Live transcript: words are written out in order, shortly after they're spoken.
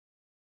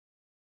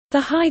The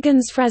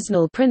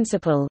Huygens-Fresnel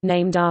principle,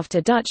 named after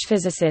Dutch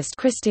physicist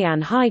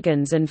Christiaan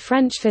Huygens and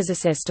French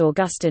physicist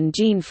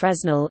Augustin-Jean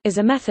Fresnel, is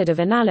a method of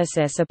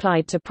analysis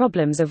applied to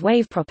problems of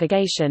wave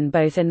propagation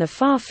both in the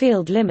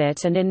far-field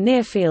limit and in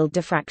near-field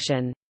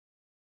diffraction.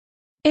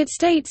 It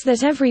states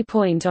that every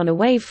point on a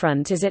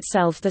wavefront is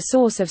itself the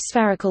source of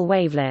spherical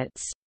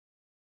wavelets.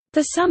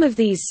 The sum of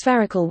these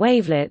spherical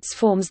wavelets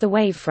forms the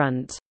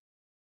wavefront.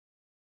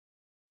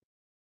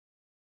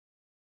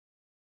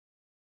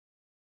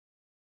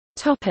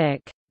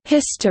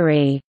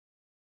 History.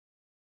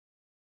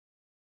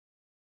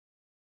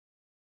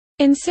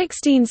 In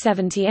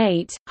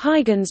 1678,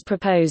 Huygens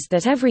proposed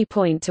that every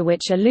point to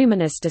which a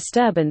luminous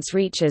disturbance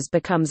reaches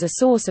becomes a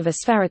source of a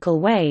spherical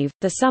wave.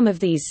 The sum of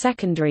these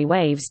secondary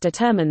waves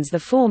determines the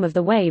form of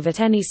the wave at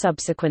any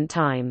subsequent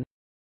time.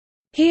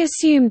 He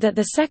assumed that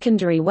the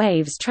secondary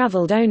waves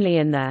traveled only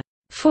in the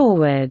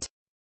forward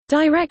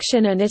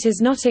direction, and it is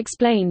not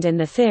explained in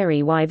the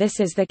theory why this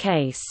is the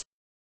case.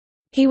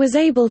 He was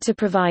able to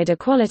provide a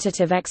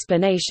qualitative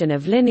explanation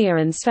of linear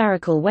and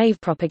spherical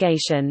wave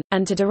propagation,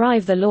 and to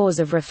derive the laws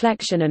of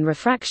reflection and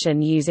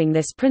refraction using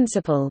this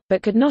principle,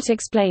 but could not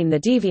explain the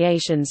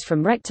deviations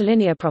from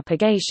rectilinear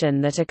propagation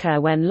that occur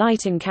when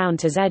light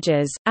encounters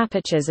edges,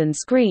 apertures and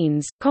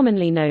screens,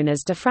 commonly known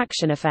as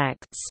diffraction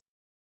effects.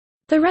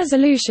 The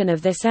resolution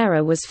of this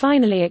error was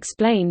finally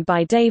explained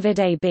by David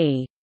A.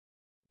 B.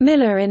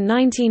 Miller in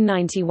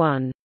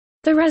 1991.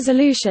 The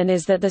resolution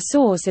is that the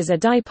source is a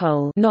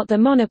dipole, not the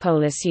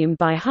monopole assumed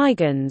by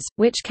Huygens,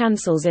 which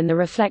cancels in the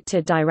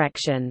reflected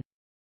direction.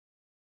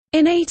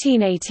 In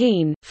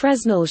 1818,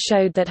 Fresnel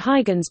showed that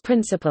Huygens'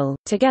 principle,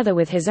 together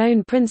with his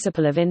own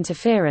principle of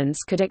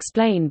interference, could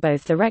explain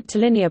both the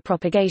rectilinear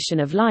propagation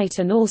of light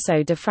and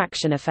also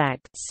diffraction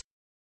effects.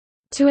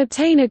 To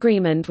obtain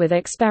agreement with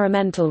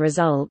experimental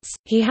results,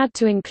 he had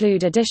to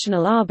include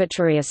additional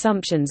arbitrary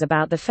assumptions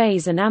about the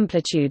phase and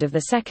amplitude of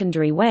the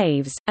secondary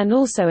waves, and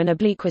also an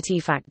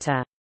obliquity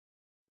factor.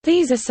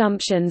 These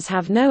assumptions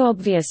have no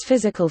obvious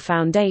physical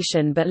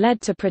foundation but led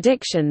to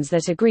predictions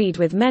that agreed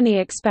with many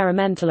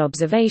experimental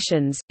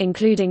observations,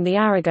 including the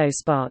Arago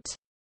spot.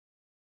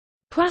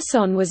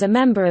 Poisson was a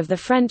member of the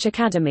French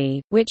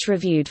Academy, which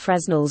reviewed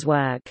Fresnel's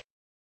work.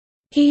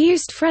 He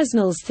used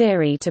Fresnel's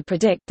theory to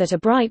predict that a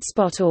bright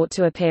spot ought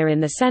to appear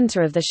in the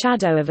center of the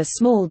shadow of a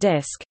small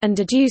disk, and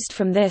deduced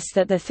from this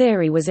that the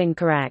theory was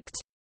incorrect.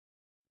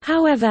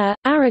 However,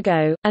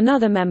 Arago,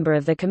 another member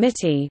of the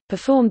committee,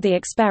 performed the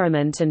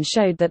experiment and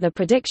showed that the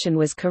prediction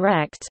was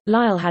correct.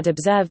 Lyell had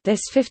observed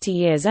this 50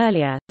 years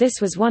earlier. This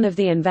was one of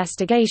the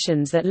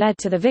investigations that led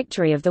to the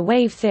victory of the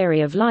wave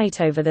theory of light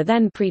over the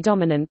then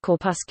predominant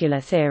corpuscular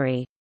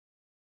theory.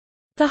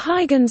 The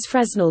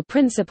Huygens-Fresnel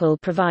principle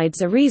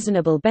provides a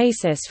reasonable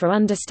basis for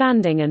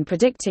understanding and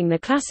predicting the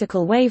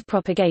classical wave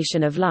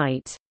propagation of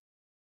light.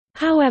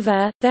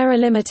 However, there are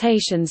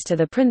limitations to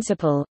the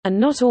principle, and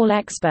not all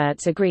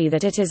experts agree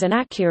that it is an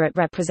accurate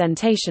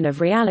representation of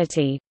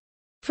reality.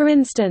 For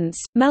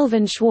instance,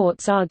 Melvin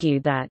Schwartz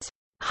argued that,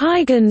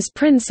 "Huygens'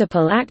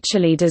 principle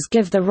actually does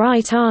give the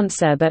right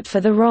answer but for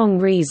the wrong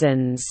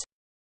reasons."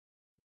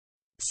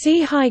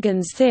 See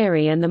Huygens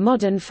theory and the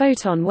modern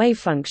photon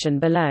wavefunction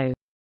below.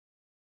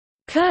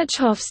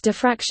 Kirchhoff's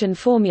diffraction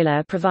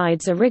formula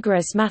provides a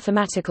rigorous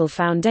mathematical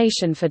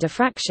foundation for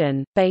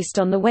diffraction, based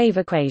on the wave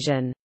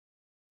equation.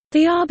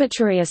 The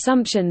arbitrary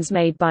assumptions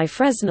made by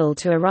Fresnel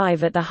to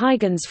arrive at the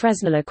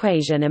Huygens-Fresnel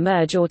equation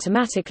emerge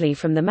automatically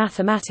from the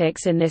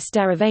mathematics in this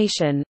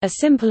derivation. A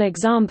simple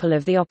example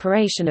of the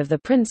operation of the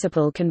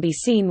principle can be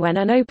seen when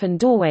an open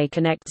doorway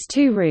connects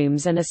two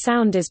rooms and a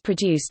sound is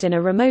produced in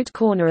a remote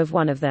corner of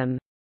one of them.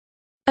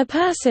 A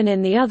person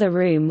in the other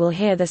room will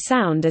hear the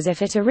sound as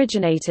if it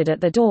originated at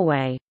the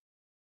doorway.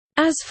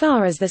 As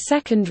far as the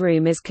second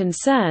room is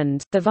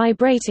concerned, the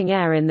vibrating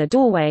air in the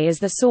doorway is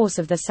the source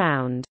of the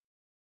sound.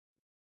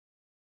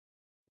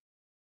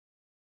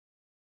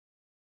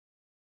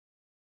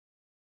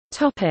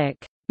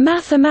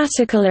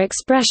 Mathematical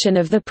expression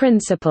of the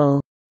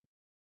principle.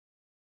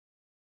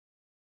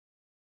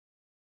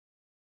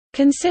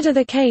 Consider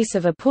the case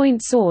of a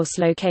point source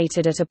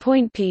located at a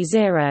point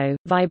P0,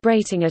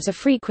 vibrating at a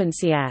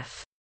frequency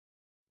f.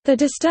 The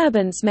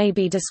disturbance may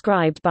be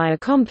described by a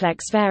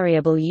complex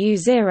variable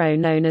U0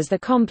 known as the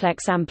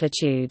complex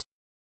amplitude.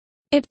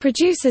 It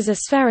produces a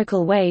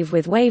spherical wave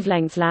with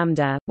wavelength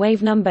lambda,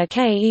 wave number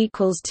k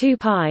equals 2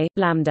 pi,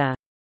 lambda.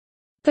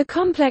 The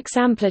complex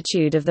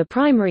amplitude of the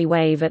primary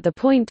wave at the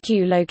point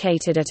Q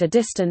located at a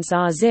distance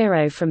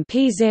r0 from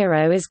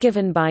P0 is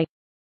given by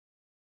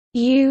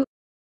U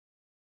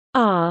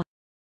r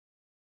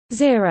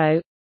 0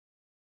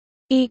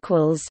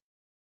 equals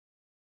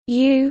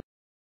U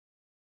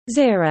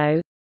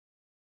 0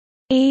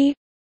 e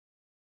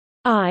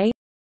I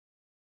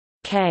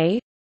k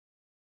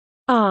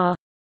r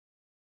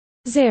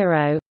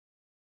 0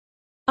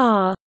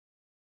 r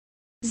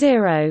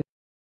 0.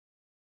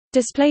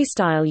 Display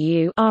style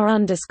U R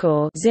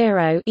underscore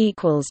 0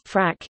 equals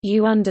frac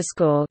U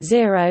underscore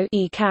 0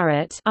 e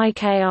caret I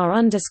K R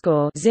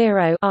underscore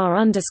 0 R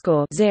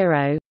underscore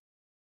 0.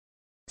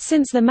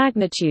 since the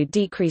magnitude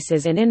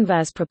decreases in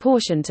inverse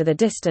proportion to the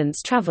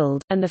distance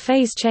traveled, and the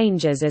phase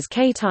changes as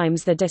k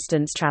times the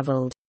distance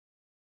traveled.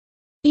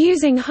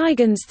 Using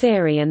Huygens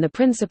theory and the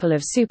principle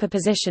of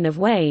superposition of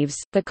waves,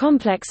 the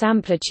complex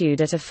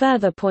amplitude at a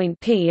further point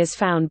P is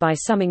found by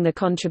summing the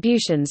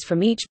contributions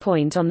from each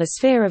point on the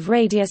sphere of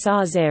radius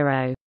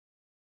r0.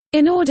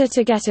 In order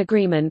to get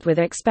agreement with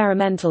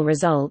experimental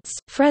results,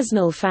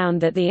 Fresnel found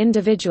that the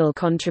individual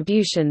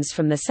contributions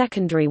from the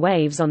secondary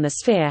waves on the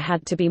sphere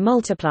had to be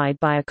multiplied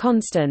by a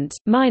constant,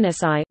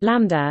 -I,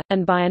 lambda,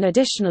 and by an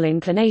additional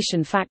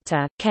inclination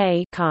factor,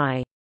 k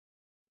chi.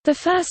 The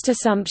first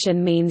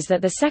assumption means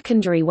that the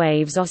secondary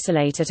waves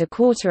oscillate at a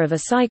quarter of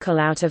a cycle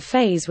out of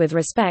phase with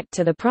respect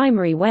to the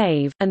primary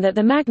wave, and that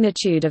the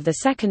magnitude of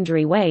the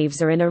secondary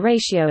waves are in a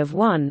ratio of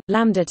 1,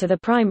 lambda to the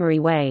primary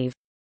wave.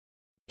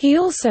 He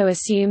also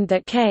assumed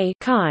that k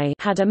chi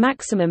had a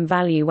maximum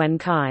value when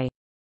chi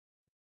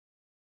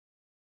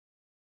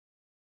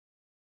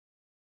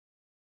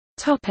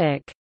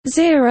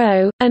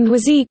 0 and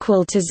was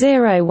equal to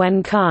 0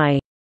 when chi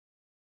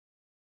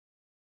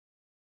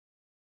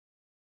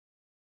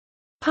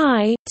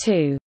pi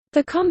 2.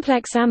 The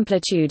complex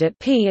amplitude at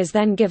P is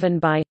then given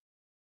by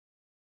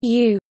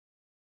U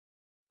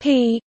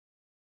P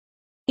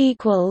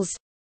equals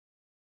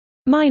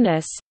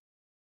minus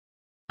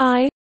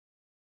I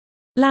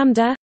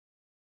lambda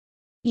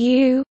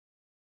U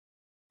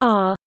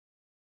R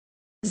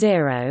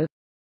 0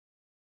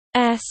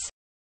 S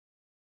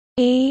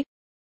E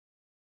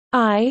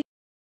I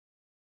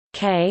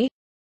K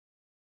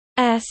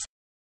S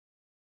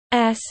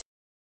S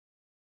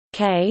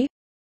K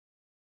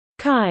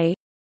chi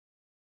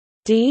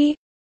d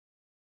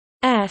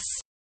s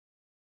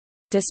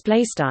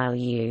display style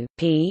U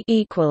P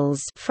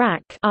equals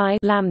frac I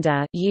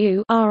lambda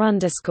U R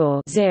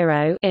underscore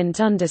 0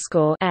 int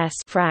underscore S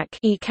frac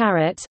E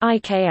caret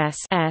IKS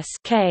S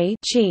K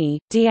chi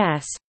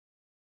ds,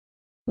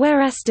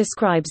 where S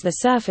describes the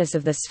surface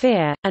of the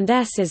sphere and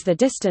S is the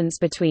distance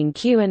between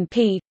Q and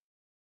P.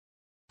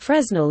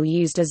 Fresnel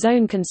used a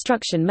zone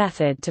construction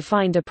method to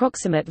find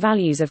approximate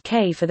values of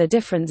k for the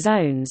different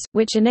zones,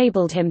 which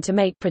enabled him to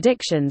make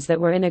predictions that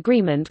were in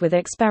agreement with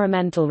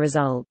experimental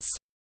results.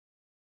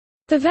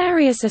 The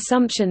various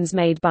assumptions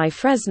made by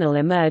Fresnel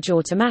emerge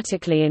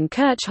automatically in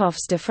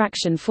Kirchhoff's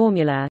diffraction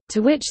formula,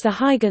 to which the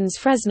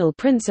Huygens-Fresnel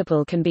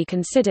principle can be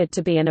considered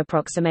to be an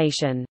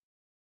approximation.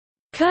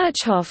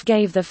 Kirchhoff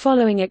gave the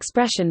following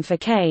expression for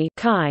k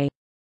chi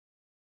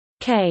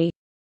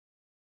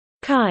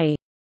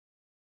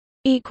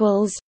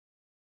equals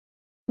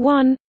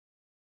 1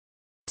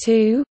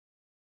 2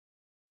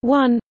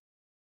 1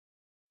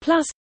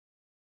 plus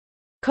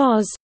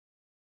cos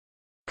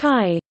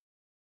chi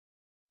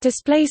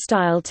display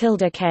style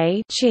tilde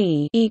k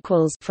chi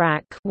equals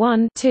frac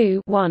 1 2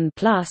 1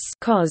 plus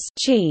cos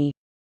chi.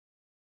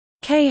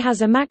 K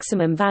has a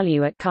maximum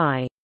value at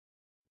chi.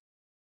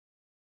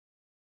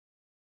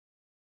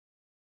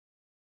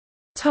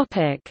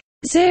 Topic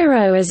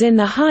 0 as in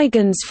the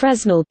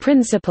Huygens-Fresnel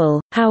principle,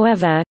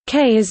 however,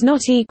 k is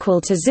not equal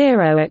to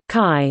 0 at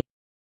chi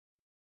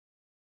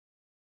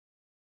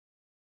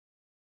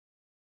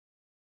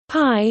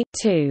pi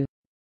 2.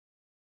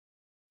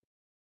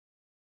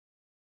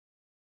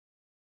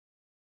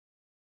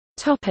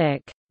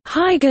 Topic: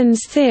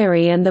 Huygens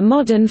theory and the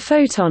modern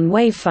photon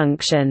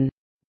wavefunction.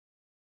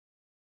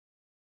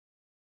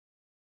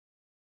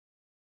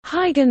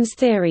 Huygens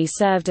theory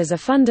served as a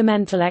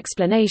fundamental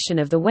explanation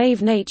of the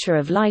wave nature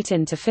of light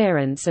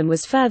interference and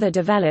was further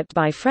developed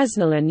by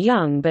Fresnel and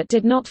Young, but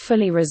did not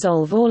fully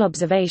resolve all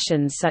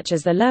observations, such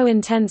as the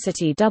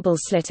low-intensity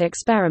double-slit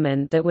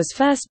experiment that was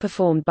first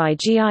performed by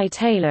G. I.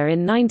 Taylor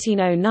in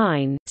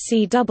 1909,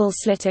 see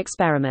double-slit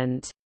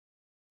experiment.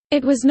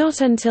 It was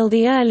not until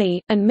the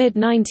early, and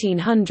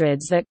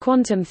mid-1900s that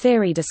quantum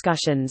theory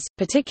discussions,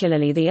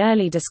 particularly the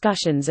early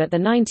discussions at the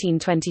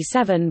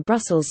 1927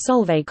 Brussels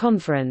Solvay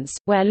Conference,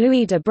 where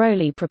Louis de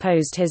Broglie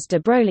proposed his de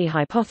Broglie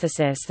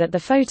hypothesis that the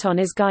photon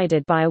is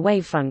guided by a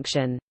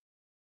wavefunction.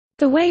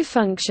 The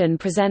wavefunction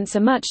presents a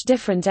much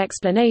different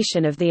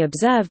explanation of the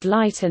observed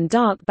light and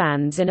dark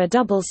bands in a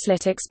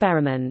double-slit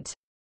experiment.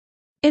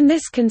 In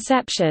this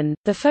conception,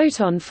 the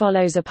photon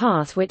follows a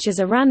path which is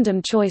a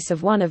random choice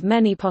of one of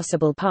many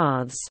possible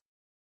paths.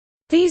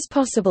 These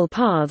possible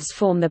paths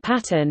form the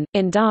pattern: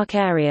 in dark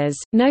areas,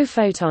 no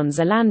photons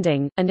are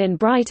landing, and in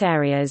bright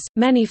areas,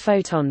 many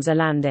photons are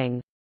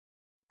landing.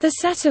 The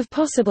set of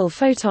possible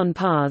photon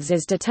paths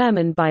is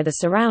determined by the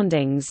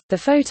surroundings, the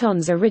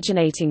photon's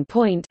originating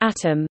point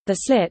atom, the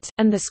slit,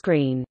 and the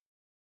screen.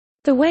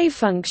 The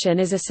wavefunction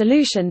is a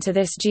solution to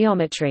this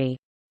geometry.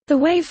 The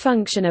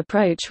wavefunction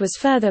approach was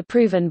further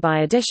proven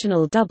by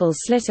additional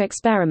double-slit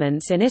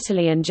experiments in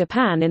Italy and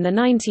Japan in the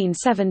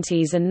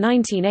 1970s and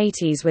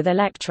 1980s with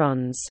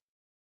electrons.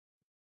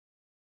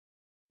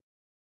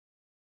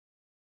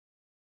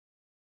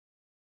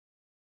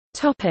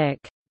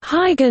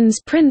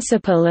 Huygens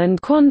principle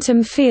and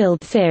quantum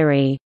field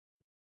theory.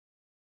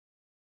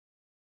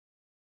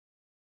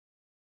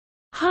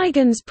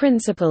 Huygens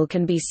principle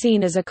can be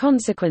seen as a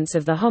consequence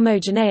of the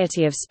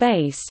homogeneity of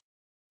space.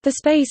 The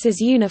space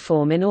is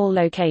uniform in all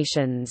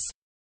locations.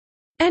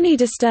 Any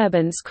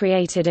disturbance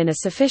created in a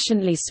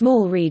sufficiently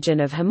small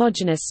region of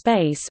homogeneous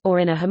space or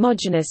in a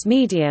homogeneous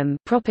medium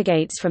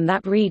propagates from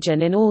that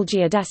region in all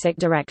geodesic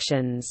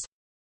directions.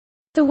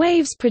 The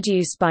waves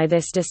produced by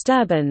this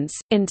disturbance,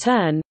 in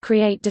turn,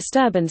 create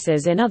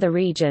disturbances in other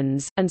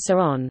regions, and so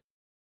on.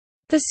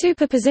 The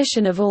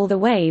superposition of all the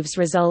waves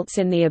results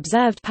in the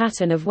observed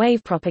pattern of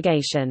wave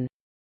propagation.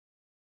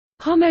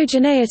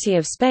 Homogeneity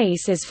of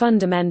space is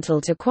fundamental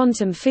to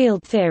quantum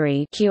field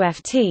theory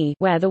 (QFT),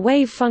 where the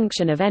wave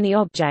function of any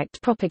object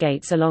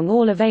propagates along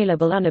all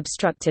available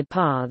unobstructed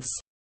paths.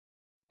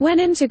 When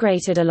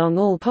integrated along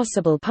all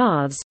possible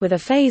paths, with a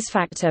phase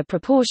factor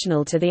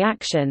proportional to the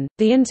action,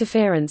 the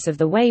interference of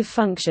the wave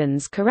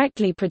functions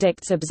correctly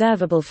predicts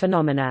observable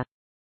phenomena.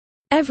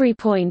 Every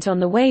point on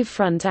the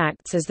wavefront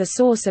acts as the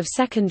source of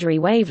secondary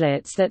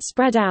wavelets that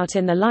spread out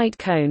in the light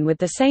cone with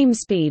the same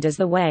speed as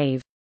the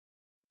wave.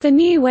 The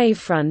new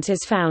wavefront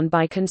is found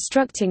by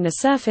constructing the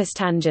surface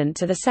tangent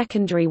to the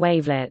secondary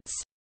wavelets.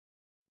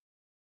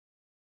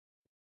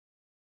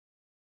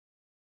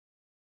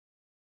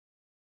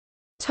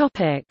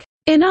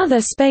 In other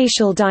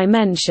spatial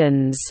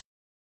dimensions.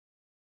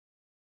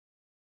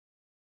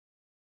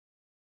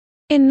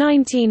 In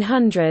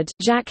 1900,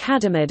 Jacques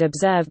Hadamard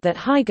observed that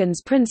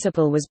Huygens'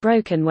 principle was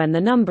broken when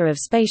the number of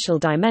spatial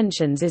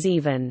dimensions is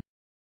even.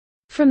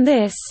 From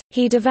this,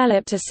 he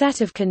developed a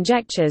set of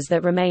conjectures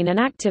that remain an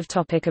active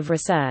topic of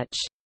research.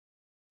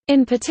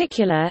 In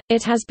particular,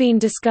 it has been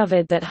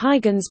discovered that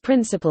Huygens'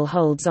 principle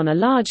holds on a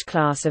large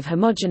class of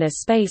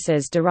homogeneous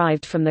spaces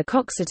derived from the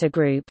Coxeter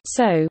group,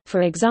 so,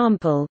 for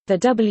example, the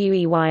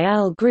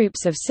WEYL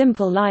groups of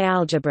simple Lie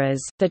algebras.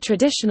 The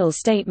traditional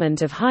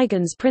statement of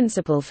Huygens'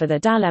 principle for the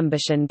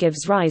D'Alembert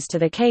gives rise to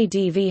the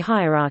KdV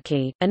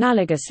hierarchy.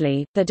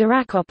 Analogously, the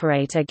Dirac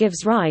operator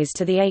gives rise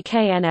to the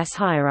AKNS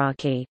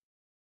hierarchy.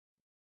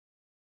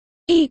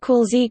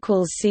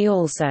 See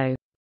also